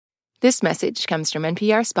This message comes from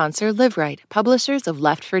NPR sponsor LiveRight, publishers of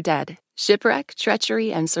Left for Dead: Shipwreck,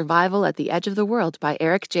 Treachery, and Survival at the Edge of the World by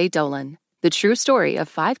Eric J. Dolan. The true story of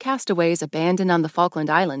 5 castaways abandoned on the Falkland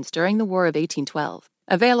Islands during the War of 1812.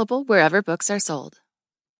 Available wherever books are sold.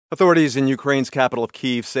 Authorities in Ukraine's capital of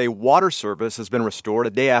Kyiv say water service has been restored a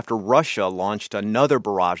day after Russia launched another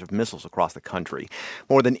barrage of missiles across the country.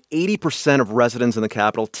 More than 80% of residents in the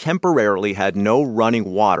capital temporarily had no running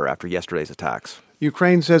water after yesterday's attacks.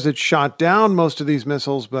 Ukraine says it shot down most of these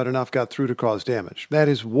missiles, but enough got through to cause damage. That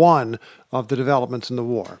is one of the developments in the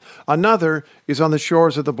war. Another is on the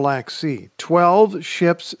shores of the Black Sea. 12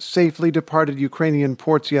 ships safely departed Ukrainian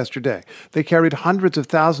ports yesterday. They carried hundreds of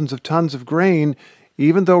thousands of tons of grain,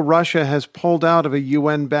 even though Russia has pulled out of a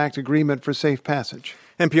UN-backed agreement for safe passage.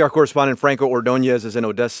 NPR correspondent Franco Ordonez is in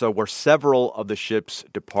Odessa, where several of the ships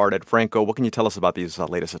departed. Franco, what can you tell us about these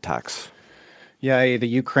latest attacks? Yeah, the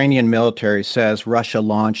Ukrainian military says Russia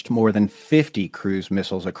launched more than 50 cruise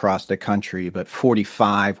missiles across the country, but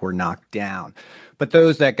 45 were knocked down. But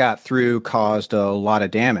those that got through caused a lot of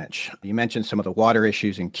damage. You mentioned some of the water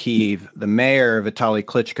issues in Kyiv. The mayor, Vitaly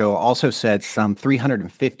Klitschko, also said some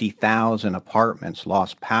 350,000 apartments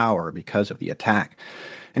lost power because of the attack.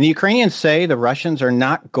 And the Ukrainians say the Russians are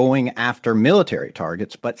not going after military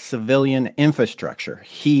targets, but civilian infrastructure,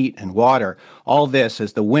 heat and water. All this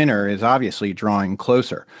as the winter is obviously drawing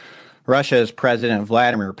closer. Russia's President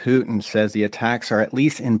Vladimir Putin says the attacks are at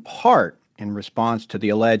least in part in response to the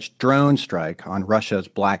alleged drone strike on Russia's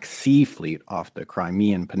Black Sea fleet off the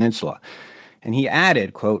Crimean Peninsula. And he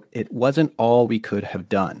added, quote, "It wasn't all we could have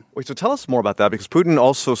done." Wait, so tell us more about that, because Putin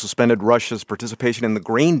also suspended Russia's participation in the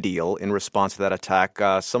grain deal in response to that attack.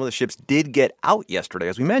 Some of the ships did get out yesterday,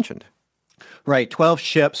 as we mentioned. Right. 12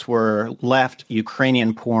 ships were left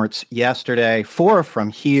Ukrainian ports yesterday, 4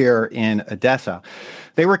 from here in Odessa.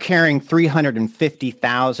 They were carrying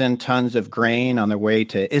 350,000 tons of grain on their way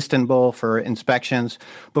to Istanbul for inspections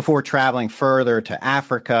before traveling further to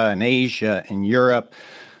Africa and Asia and Europe.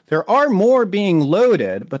 There are more being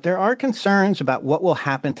loaded, but there are concerns about what will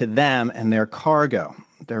happen to them and their cargo.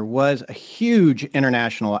 There was a huge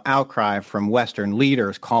international outcry from Western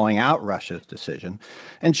leaders calling out Russia's decision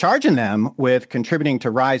and charging them with contributing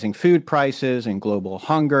to rising food prices and global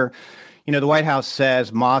hunger. You know, the White House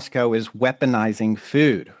says Moscow is weaponizing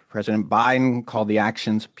food. President Biden called the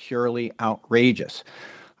actions purely outrageous.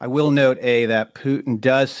 I will note, that Putin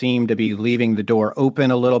does seem to be leaving the door open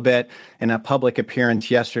a little bit. In a public appearance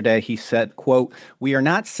yesterday, he said, quote, "We are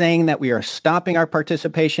not saying that we are stopping our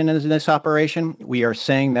participation in this operation. We are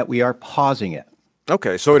saying that we are pausing it."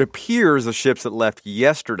 Okay, so it appears the ships that left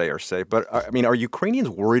yesterday are safe. But, are Ukrainians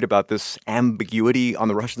worried about this ambiguity on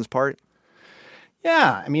the Russians' part?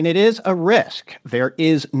 Yeah, it is a risk. There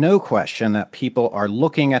is no question that people are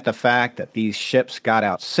looking at the fact that these ships got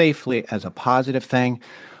out safely as a positive thing.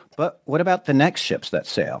 But what about the next ships that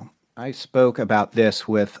sail? I spoke about this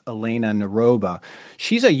with Elena Naroba.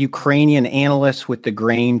 She's a Ukrainian analyst with the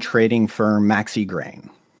grain trading firm Maxi Grain.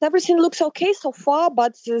 Everything looks okay so far,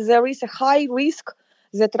 but there is a high risk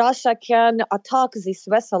that Russia can attack this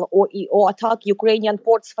vessel or attack Ukrainian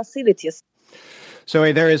ports facilities.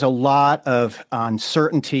 So there is a lot of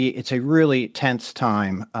uncertainty. It's a really tense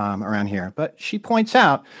time around here. But she points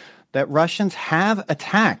out that Russians have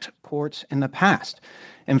attacked ports in the past.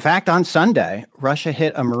 In fact, on Sunday, Russia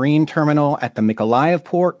hit a marine terminal at the Mykolaiv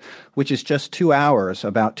port, which is just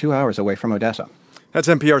about 2 hours away from Odessa. That's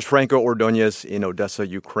NPR's Franco Ordonez in Odessa,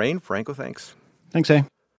 Ukraine. Franco, thanks. Thanks, A.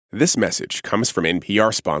 This message comes from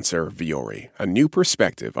NPR sponsor Vuori, a new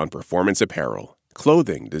perspective on performance apparel.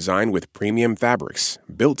 Clothing designed with premium fabrics,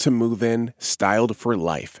 built to move in, styled for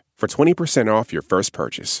life. For 20% off your first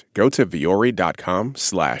purchase, go to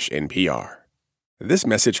vuori.com/NPR. This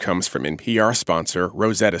message comes from NPR sponsor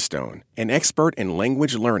Rosetta Stone, an expert in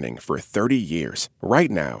language learning for 30 years.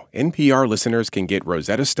 Right now, NPR listeners can get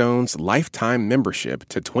Rosetta Stone's lifetime membership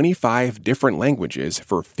to 25 different languages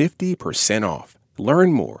for 50% off.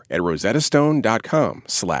 Learn more at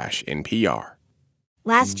rosettastone.com/NPR.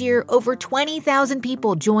 Last year, over 20,000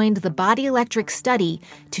 people joined the Body Electric study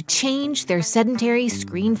to change their sedentary,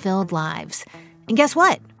 screen-filled lives. And guess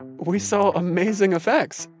what? We saw amazing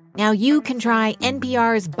effects. Now you can try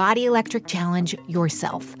NPR's Body Electric Challenge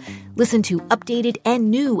yourself. Listen to updated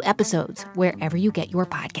and new episodes wherever you get your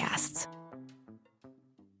podcasts.